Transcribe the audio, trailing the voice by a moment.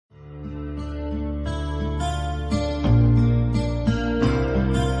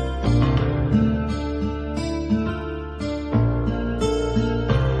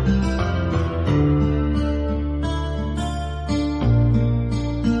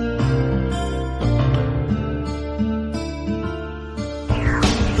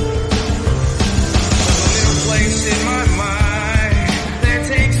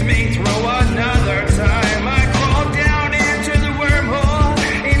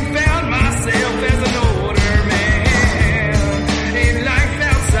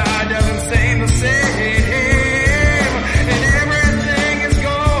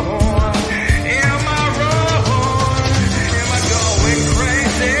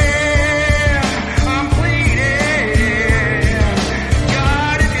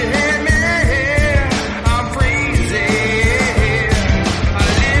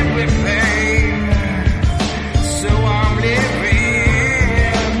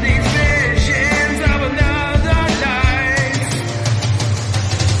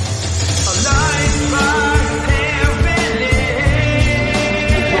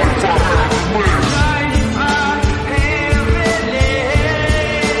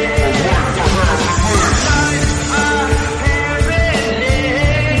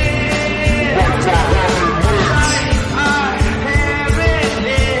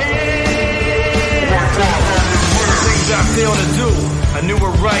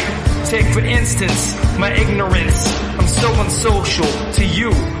right. Take for instance, my ignorance. I'm so unsocial to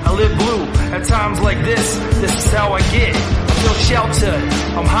you. I live blue at times like this. This is how I get. I feel sheltered.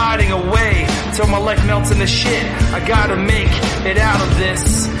 I'm hiding away till my life melts into shit. I gotta make it out of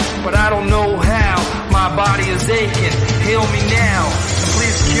this, but I don't know how. My body is aching. Heal me now, and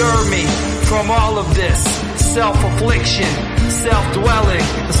please cure me from all of this. Self-affliction, self-dwelling,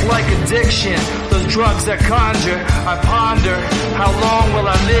 it's like addiction. Those drugs that conjure, I ponder, how long will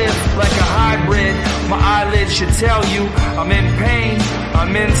I live like a hybrid? My eyelids should tell you, I'm in pain,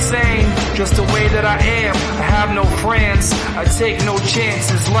 I'm insane, just the way that I am. I have no friends, I take no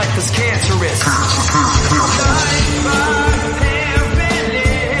chances, life is cancerous.